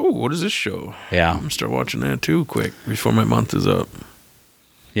you're like, oh, what is this show? Yeah. I'm going to start watching that too quick before my month is up.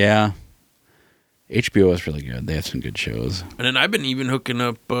 Yeah. HBO is really good. They have some good shows. And then I've been even hooking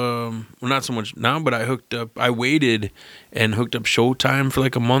up, well, not so much now, but I waited and hooked up Showtime for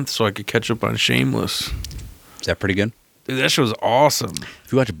like a month so I could catch up on Shameless. Is that pretty good? Dude, that show's awesome.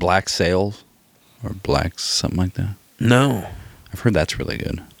 If you watch Black Sails or Black something like that, No. I've heard that's really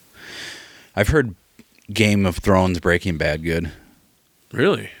good. I've heard Game of Thrones, Breaking Bad good.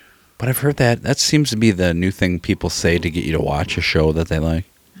 Really? But I've heard that seems to be the new thing people say to get you to watch a show that they like.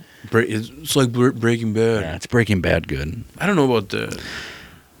 It's like Breaking Bad. Yeah, it's Breaking Bad good. I don't know about that.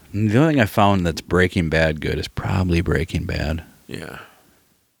 And the only thing I found that's Breaking Bad good is probably Breaking Bad. Yeah.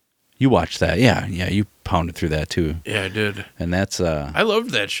 You watched that. Yeah, you pounded through that too. Yeah, I did. And that's I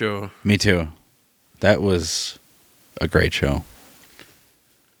loved that show. me too. That was a great show.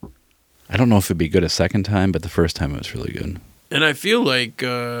 I don't know if it'd be good a second time, but the first time it was really good. And I feel like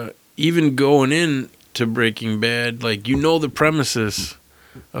even going in to Breaking Bad, like you know the premises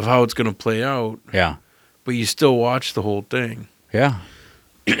of how it's going to play out, Yeah. but you still watch the whole thing. Yeah.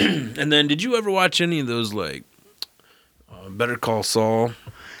 And then did you ever watch any of those like Better Call Saul?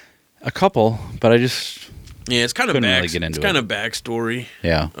 A couple, but I just Yeah, it's kind of Couldn't really get into it's kind it. of backstory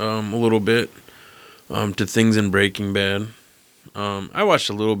yeah. a little bit to things in Breaking Bad. I watched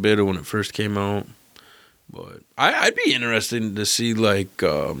a little bit of when it first came out, but I'd be interested to see like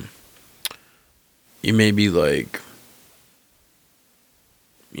you maybe like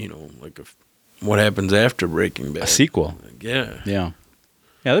like what happens after Breaking Bad. A sequel. Yeah. Yeah.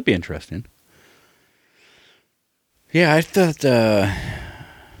 Yeah, that'd be interesting. Yeah, I thought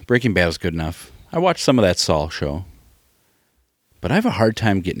Breaking Bad was good enough. I watched some of that Saul show. But I have a hard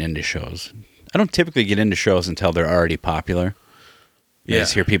time getting into shows. I don't typically get into shows until they're already popular. I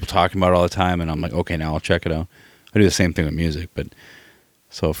just hear people talking about it all the time, and I'm like, okay, now I'll check it out. I do the same thing with music. But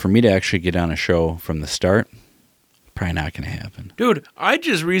so for me to actually get on a show from the start, probably not going to happen. Dude, I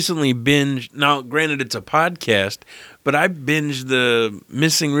just recently binged, now granted it's a podcast, but I binged the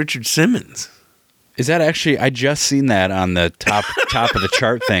Missing Richard Simmons. Is that actually, I just seen that on the top of the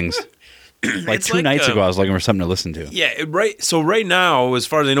chart things. Like It's 2 nights ago, I was looking for something to listen to. Yeah, right. So right now, as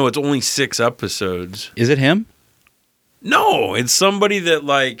far as I know, it's only 6 episodes. Is it him? No, it's somebody that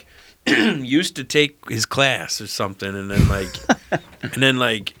like used to take his class or something, and then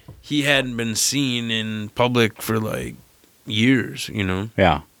like he hadn't been seen in public for like years, you know.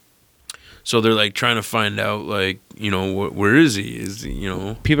 Yeah. So they're like trying to find out, like, you know, where is he? Is he, you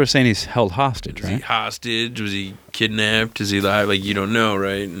know, People are saying he's held hostage, is he right? hostage? Was he kidnapped? Is he alive? Like, you don't know,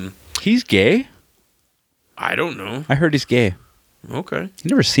 right? And He's gay? I don't know. I heard he's gay. Okay. He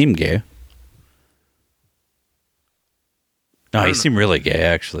never seemed gay. No, I he don't seemed really gay,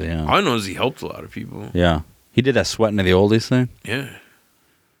 actually. All Yeah. I know is he helped a lot of people. Yeah. He did that Sweating to the Oldies thing. Yeah.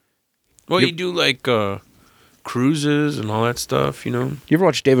 Well, you do like cruises and all that stuff, you know? You ever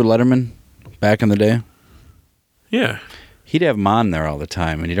watch David Letterman back in the day? Yeah. He'd have him on there all the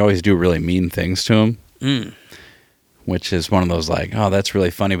time, and he'd always do really mean things to him, Mm. which is one of those like, oh, that's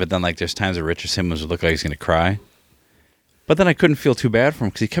really funny. But then like there's times that Richard Simmons would look like he's going to cry. But then I couldn't feel too bad for him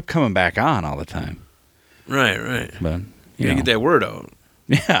because he kept coming back on all the time. Right, right. But, You you gotta know, get that word out,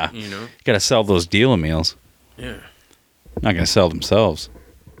 yeah, you know? you got to sell those dealer meals. Yeah. Not going to sell themselves.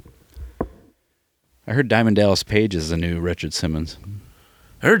 I heard Diamond Dallas Page is the new Richard Simmons,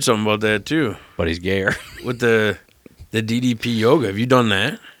 I heard something about that too. but he's gayer. With the DDP yoga. Have you done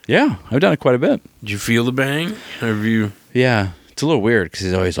that? Yeah, I've done it quite a bit. Did you feel the bang? Have you? Yeah, it's a little weird because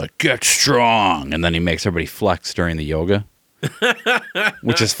he's always like, get strong. And then he makes everybody flex during the yoga,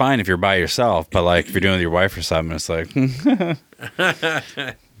 which is fine if you're by yourself. But like if you're doing it with your wife or something, it's like,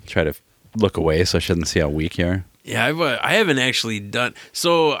 try to look away so she doesn't see how weak you are. Yeah, I haven't actually done.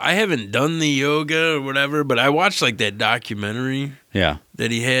 So I haven't done the yoga or whatever, but I watched like that documentary Yeah.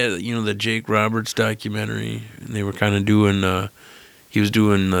 that he had, you know, the Jake Roberts documentary, and they were kind of doing. He was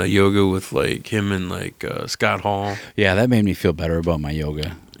doing yoga with like him and like Scott Hall. Yeah, that made me feel better about my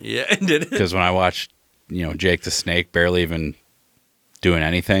yoga. Yeah, did it? Because when I watched, you know, Jake the Snake barely even doing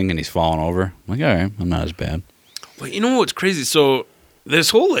anything and he's falling over, I'm like, all right, I'm not as bad. But you know what's crazy? So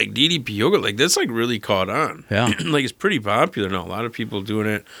this whole like DDP yoga, like that's like really caught on. Yeah. Like it's pretty popular now. A lot of people doing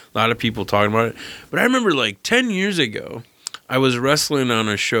it. A lot of people talking about it. But I remember like 10 years ago, I was wrestling on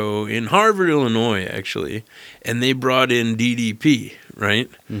a show in Harvard, Illinois, actually, and they brought in DDP, right,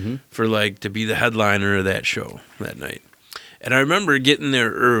 for like to be the headliner of that show that night. And I remember getting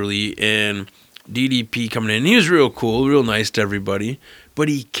there early and DDP coming in. He was real cool, real nice to everybody, but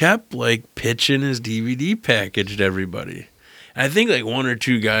he kept like pitching his DVD package to everybody. And I think like 1 or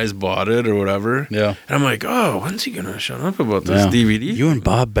 2 guys bought it or whatever. Yeah. And I'm like, oh, when's he gonna shut up about this DVD? You and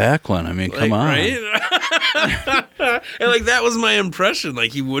Bob Backlund, I mean, Like, come on. right? And like that was my impression.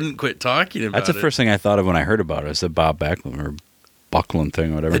 Like he wouldn't quit talking about That's the it. first thing I thought of when I heard about it, is the Bob Backlund or Buckland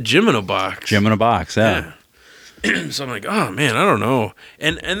thing or whatever. The gym in a box. Gym in a box, yeah. Yeah. So I'm like, oh man, I don't know.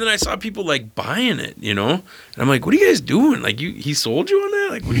 And then I saw people like buying it, you know. And I'm like, what are you guys doing? Like he sold you on that?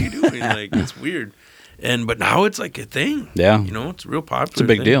 Like what are you doing? Like it's weird. But now it's like a thing. Yeah. You know, it's real popular. It's a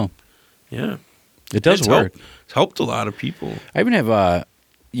big thing. deal. Yeah. It does It's work. It's helped a lot of people. I even have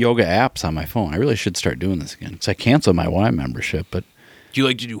yoga apps on my phone. I really should start doing this again. Because I canceled my Y membership, but Do you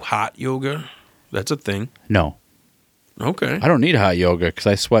like to do hot yoga? That's a thing. no. Okay. I don't need hot yoga because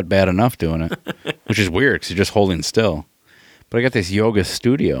I sweat bad enough doing it, which is weird because you're just holding still. But I got this yoga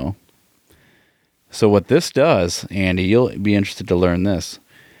studio. So what this does, Andy, you'll be interested to learn this.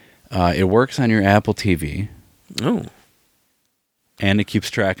 It works on your Apple TV, Oh. and it keeps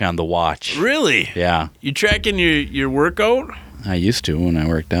track on the watch. Really? Yeah, You tracking your workout? I used to when I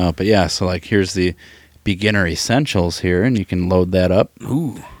worked out. But yeah, so like here's the beginner essentials here, and you can load that up.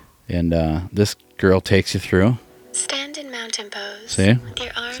 Ooh. And this girl takes you through. Stand in mountain pose. See? With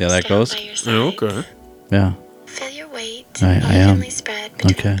your arms See how that down goes? by your side. Oh, okay. Yeah. Feel your weight I am. evenly spread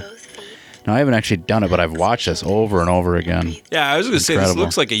between Okay. both feet. Now I haven't actually done it, but I've watched this over and over again. Yeah, I was gonna say this Incredible.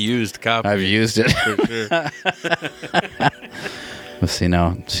 looks like a used copy. I've used it. for sure. Let's see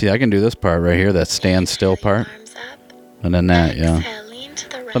now. See, I can do this part right here, that stand still part, Arms up. and then that, yeah. Exhale, lean to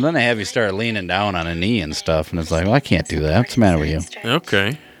the right. But then they have you start leaning down on a knee and stuff, and it's like, well, I can't do that. What's the matter with you?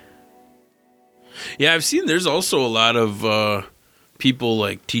 Okay. Yeah, I've seen there's also a lot of people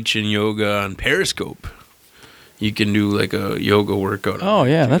like teaching yoga on Periscope. you can do like a yoga workout. Oh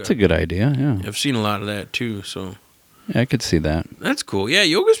yeah, that's a good idea. Yeah, I've seen a lot of that too. So I could see that. that's cool. Yeah,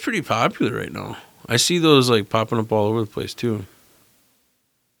 yoga's pretty popular right now. I see those like popping up all over the place too.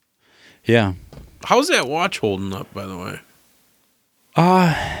 Yeah. How's that watch holding up, by the way?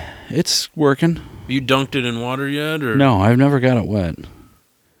 It's working. You dunked it in water yet, or No, I've never got it wet.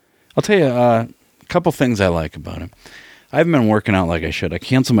 I'll tell you a couple things I like about it. I haven't been working out like I should. I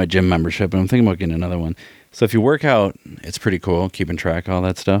canceled my gym membership, and I'm thinking about getting another one. So if you work out, it's pretty cool, keeping track of all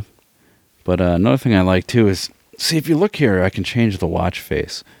that stuff. But another thing I like, too, is, see, if you look here, I can change the watch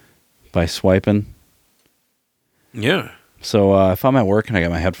face by swiping. Yeah. So if I'm at work and I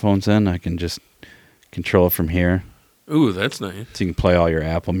got my headphones in, I can just control it from here. Ooh, that's nice. So you can play all your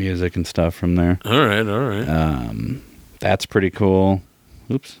Apple Music and stuff from there. All right. That's pretty cool.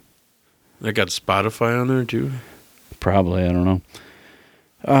 Oops. That got Spotify on there too. Probably, I don't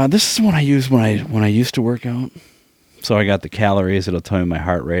know. This is what I use when I used to work out. So I got the calories. It'll tell me my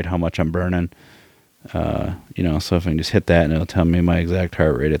heart rate, how much I'm burning. So if I can just hit that, and it'll tell me my exact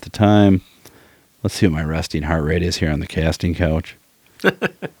heart rate at the time. Let's see what my resting heart rate is here on the casting couch.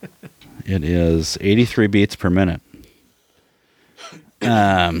 It is 83 beats per minute.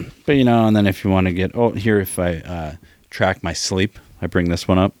 And then if you want to get, if I track my sleep, I bring this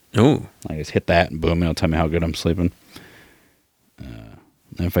one up. Oh. I just hit that, and boom, it'll tell me how good I'm sleeping.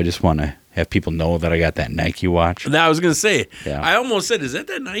 And if I just want to have people know that I got that Nike watch. I was gonna say. Yeah. I almost said, "Is that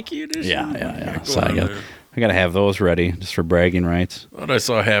Nike edition?" Yeah. Go So on there. I got to have those ready just for bragging rights. Thought I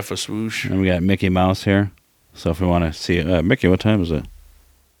saw half a swoosh. And we got Mickey Mouse here. So if we want to see, Mickey, what time is it?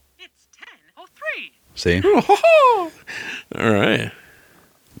 It's 10:03. See? All right.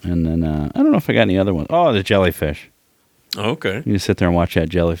 And then I don't know if I got any other ones. Oh, the jellyfish. Okay. You can sit there and watch that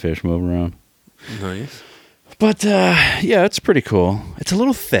jellyfish move around. Nice. But yeah, it's pretty cool. It's a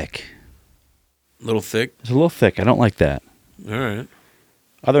little thick. A little thick. It's a little thick. I don't like that. All right.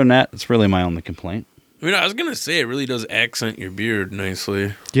 Other than that, it's really my only complaint. I mean, I was gonna say it really does accent your beard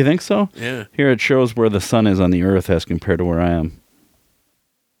nicely. Do you think so? Yeah. Here it shows where the sun is on the earth as compared to where I am.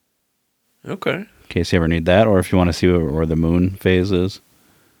 Okay. In case you ever need that, or if you want to see where the moon phase is.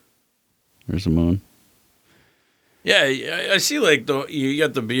 There's the moon. Yeah, I see. Like you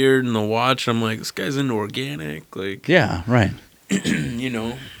got the beard and the watch. I'm like, this guy's into organic. Like, Yeah, right. you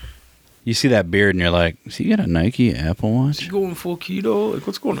know, You see that beard and you're like, so you got a Nike Apple is he Watch? going full keto? Like,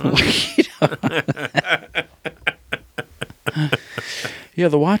 what's going on? Yeah,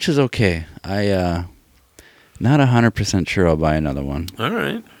 the watch is okay. I not 100% sure I'll buy another one, All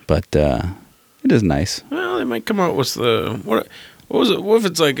right. but it is nice. Well, they might come out with the what was it? What if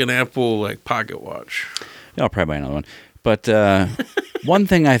it's like an Apple like pocket watch? Yeah, I'll probably buy another one. But one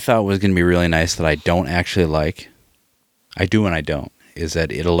thing I thought was going to be really nice that I don't actually like, I do and I don't, is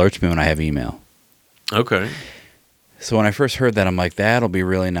that it alerts me when I have email. Okay. So when I first heard that, I'm like, that'll be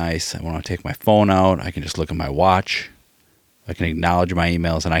really nice. I want to take my phone out. I can just look at my watch. I can acknowledge my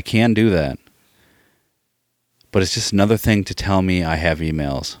emails, and I can do that. But it's just another thing to tell me I have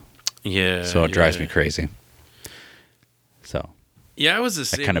emails. Yeah. So it drives me crazy. So, Yeah, I was the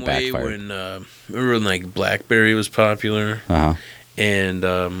same kinda way backfired. when remember when like BlackBerry was popular, and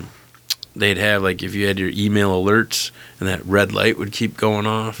they'd have like if you had your email alerts and that red light would keep going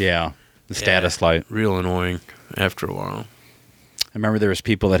off. yeah, the status light. Real annoying after a while. I remember there was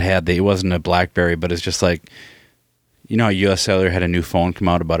people that had, it wasn't a BlackBerry, but it's just like, you know how US Cellular had a new phone come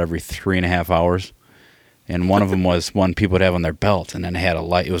out about every 3.5 hours? And one of them was one people would have on their belt, and then it had a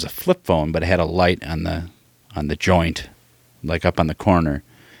light. It was a flip phone, but it had a light on the joint, like up on the corner,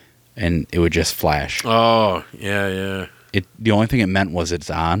 and it would just flash. Oh, yeah. The only thing it meant was it's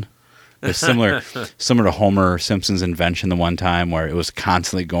on. It was similar to Homer Simpson's invention the one time where it was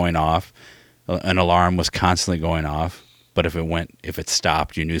constantly going off. An alarm was constantly going off, but if it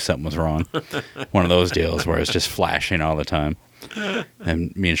stopped, you knew something was wrong. One of those deals where it's just flashing all the time.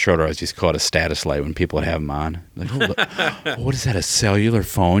 And me and Schroeder always used to call it a status light when people would have them on. Like, oh, what is that, a cellular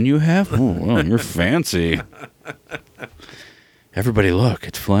phone you have? Oh, well, you're fancy. Everybody look,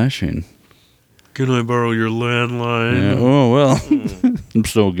 it's flashing. Can I borrow your landline? Yeah, oh, well, I'm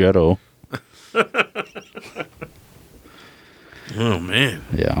so ghetto. Oh man,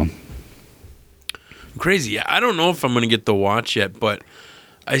 Yeah. crazy. Yeah, I don't know if I'm gonna get the watch yet, but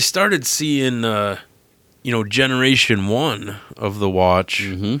I started seeing, Generation 1 of the watch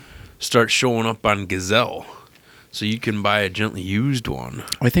start showing up on Gazelle, so you can buy a gently used one.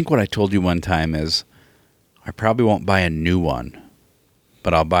 I think what I told you one time is I probably won't buy a new one,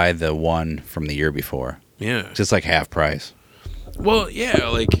 but I'll buy the one from the year before. Yeah. Just like half price. Well, yeah.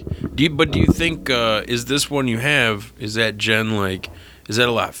 Like, do you think is this one you have? Is that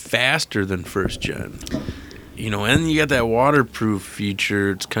a lot faster than first gen? and you got that waterproof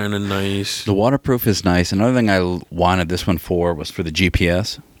feature. It's kind of nice. The waterproof is nice. Another thing I wanted this one for was for the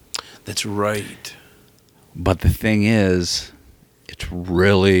GPS. That's right. But the thing is, it's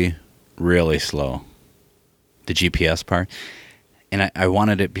really, really slow. The GPS part. And I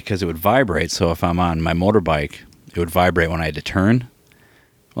wanted it because it would vibrate. So if I'm on my motorbike, it would vibrate when I had to turn.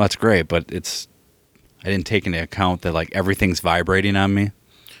 Well, that's great, but I didn't take into account that like everything's vibrating on me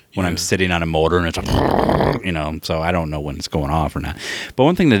when I'm sitting on a motor and it's like, so I don't know when it's going off or not. But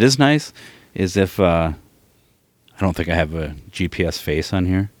one thing that is nice is if I don't think I have a GPS face on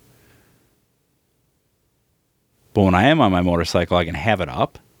here. But when I am on my motorcycle, I can have it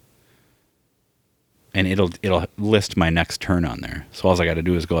up. And it'll list my next turn on there. So all I got to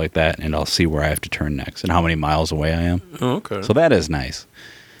do is go like that, and I'll see where I have to turn next and how many miles away I am. Oh, okay. So that is nice.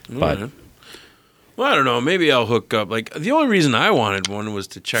 But right. Well, I don't know. Maybe I'll hook up. Like the only reason I wanted one was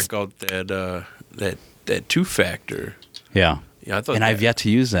to check out that 2-factor. yeah, Yeah, I thought. and I've yet to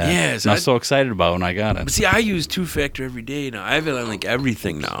use that. Yeah, and so I was so excited about it when I got But it. see, I use 2-factor every day now. I have it on like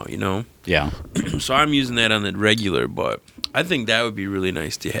everything now. Yeah, So I'm using that on the regular, but I think that would be really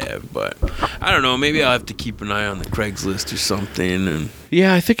nice to have. But I don't know. Maybe I'll have to keep an eye on the Craigslist or something. And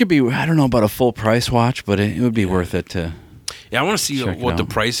yeah. I think it'd be. I don't know about a full price watch, but it would be worth it to. yeah, I want to see Check it what the out.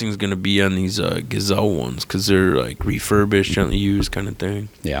 prissing is going to be on these Gazelle ones because they're like refurbished, gently used kind of thing.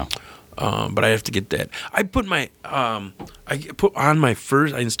 Yeah. But I have to get that. I put my I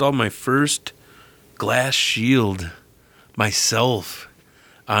installed my first glass shield myself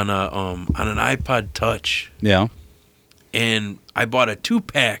on an iPod Touch, Yeah. and I bought a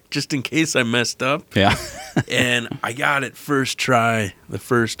 2-pack just in case I messed up. Yeah. And I got it first try. The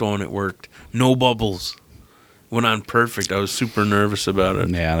first one, it worked. No bubbles. Went on perfect. I was super nervous about it.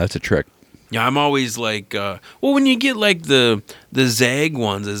 Yeah, that's a trick. Yeah, I'm always like, when you get like the Zag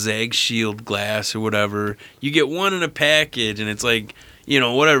ones, a Zag Shield glass or whatever, you get one in a package and it's like,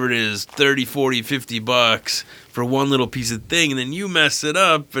 whatever it is, 30, 40, 50 bucks for one little piece of thing. And then you mess it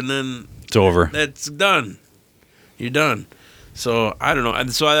up and then It's over. that's done. You're done. So I don't know.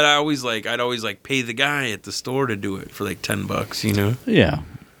 And so I'd always pay the guy at the store to do it for like $10, Yeah.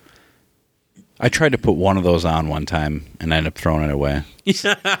 I tried to put one of those on one time and I ended up throwing it away.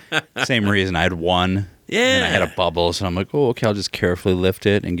 Same reason. I had one. And I had a bubble, so I'm like, oh, okay, I'll just carefully lift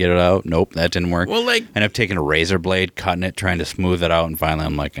it and get it out. Nope, that didn't work. Well, like, I ended up taking a razor blade, cutting it, trying to smooth it out, and finally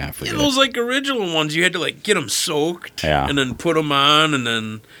I'm like, forget those it. like original ones, you had to like get them soaked, Yeah. and then put them on, and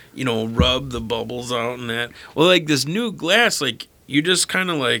then rub the bubbles out and that. Well, like this new glass, like you just kind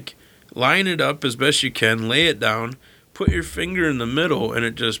of like line it up as best you can, lay it down, put your finger in the middle, and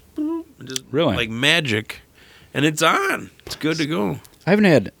it just Really? like magic, and it's on. It's good to go.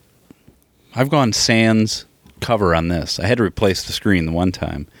 I've gone sans cover on this. I had to replace the screen the one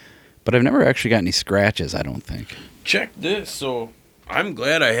time, but I've never actually got any scratches, I don't think. Check this. So I'm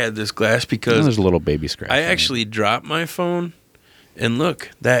glad I had this glass Oh, because there's a little baby scratch. I on it. actually dropped my phone, and look,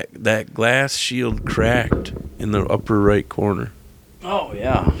 that glass shield cracked in the upper right corner. Oh,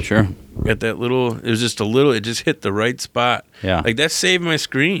 yeah. Sure. Got that little, it was just a little, it just hit the right spot. Yeah. Like that saved my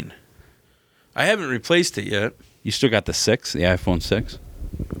screen. I haven't replaced it yet. You still got the 6, the iPhone 6?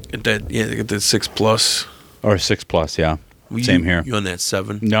 Got that 6 Plus. Or 6 Plus, yeah. Same here. You on that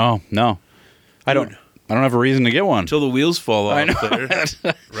 7? No. I don't have a reason to get one. Until the wheels fall off I know.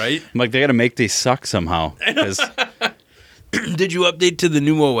 there. Right? I'm like, they got to make these suck somehow. 'Cause- Did you update to the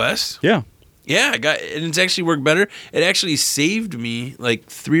new OS? yeah. Yeah, and it's actually worked better. It actually saved me like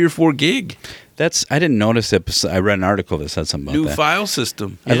 3 or 4 gig. I didn't notice it. But I read an article that said something about New that. file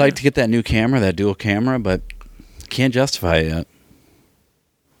system. I'd like to get that new camera, that dual camera, but can't justify it yet.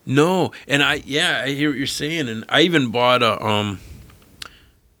 No, and I hear what you're saying, and I even bought a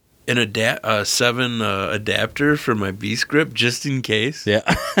 7 adapter for my B script just in case. Yeah.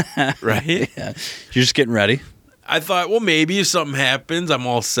 Right? Yeah. You're just getting ready. I thought, well, maybe if something happens, I'm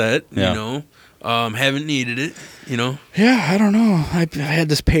all set. Yeah. Haven't needed it. Yeah, I don't know. I've had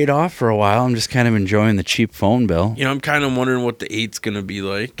this paid off for a while. I'm just kind of enjoying the cheap phone bill. I'm kind of wondering what the 8's gonna be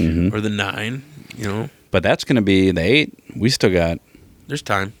like, Mhm. or the 9. But that's going to be the 8. We still got There's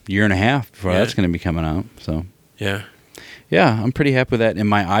time. a year and a half before Yeah. that's going to be coming out. So, Yeah. yeah, I'm pretty happy with that. And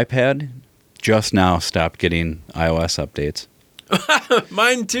my iPad just now stopped getting iOS updates.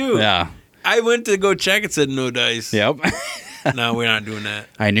 Mine too. Yeah. I went to go check. It said no dice. Yep. No, we're not doing that.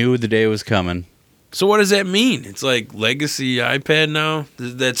 I knew the day was coming. So what does that mean? It's like legacy iPad now?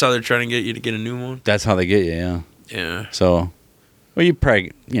 That's how they're trying to get you to get a new one? That's how they get you, yeah. Yeah. So, well, you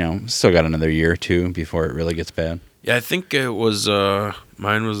probably, still got another year or two before it really gets bad. Yeah, I think it was,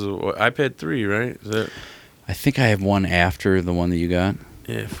 mine was iPad 3, right? Is that? I think I have one after the one that you got.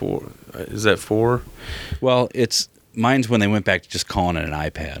 Yeah, 4. Is that 4? Well, mine's when they went back to just calling it an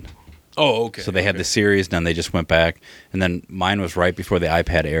iPad. Oh, okay. So they had the series, and then they just went back, and then mine was right before the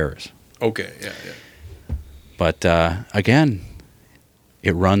iPad Airs. Okay, yeah. But again,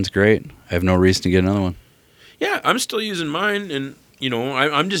 it runs great. I have no reason to get another one. Yeah, I'm still using mine, and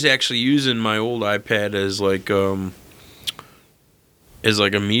I'm just actually using my old iPad as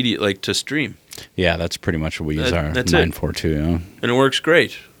like immediate, like, to stream. Yeah, that's pretty much what we use that's mine it. for too. Yeah. And it works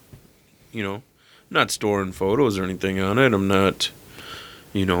great. I'm not storing photos or anything on it. I'm not,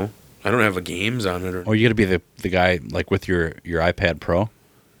 I don't have games on it. Or you got to be the guy like with your iPad Pro.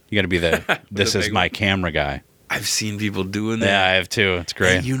 You got to be the this is my camera guy. I've seen people doing that. Yeah, I have too. It's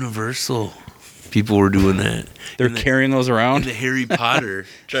great. At Universal, people were doing that. They're carrying those In around. the Harry Potter,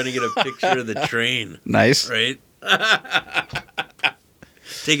 trying to get a picture of the train. Nice. Right?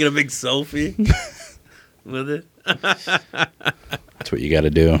 Taking a big selfie with it. That's what you got to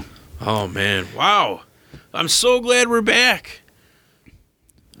do. Oh, man. Wow. I'm so glad we're back.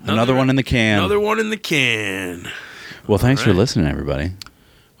 Another one in the can. Another one in the can. Well, thanks for right. listening, everybody.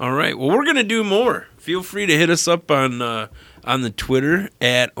 All right. Well, we're going to do more. Feel free to hit us up on the Twitter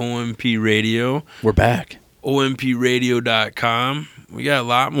at OMP Radio. We're back. OMPradio.com. We got a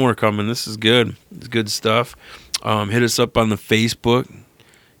lot more coming. This is good. It's good stuff. Hit us up on the Facebook.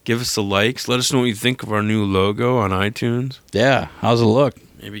 Give us the likes. Let us know what you think of our new logo on iTunes. Yeah. How's it look?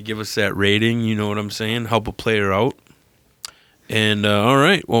 Maybe give us that rating. You know what I'm saying? Help a player out. And all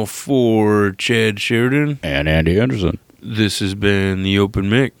right. Well, for Chad Sheridan And Andy Anderson. This has been the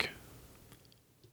Open Mic.